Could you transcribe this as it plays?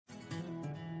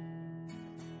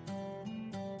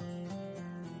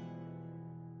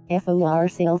For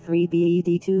sale 3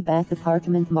 bed 2 bath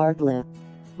apartment Marbella.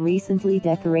 Recently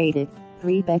decorated,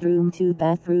 3 bedroom 2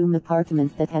 bathroom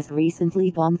apartment that has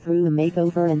recently gone through a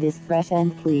makeover and is fresh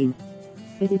and clean.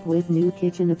 Fitted with new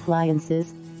kitchen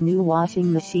appliances, new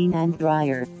washing machine and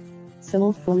dryer.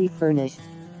 Sold fully furnished.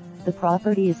 The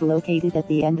property is located at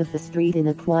the end of the street in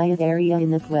a quiet area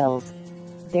in Nagueles.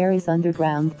 There is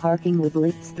underground parking with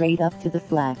lift straight up to the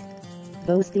flat.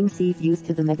 Boasting sea views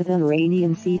to the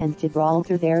Mediterranean Sea and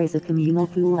Gibraltar. There is a communal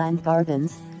pool and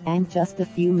gardens, and just a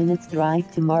few minutes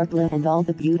drive to Marbella and all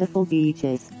the beautiful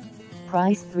beaches.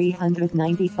 Price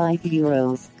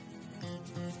 €395.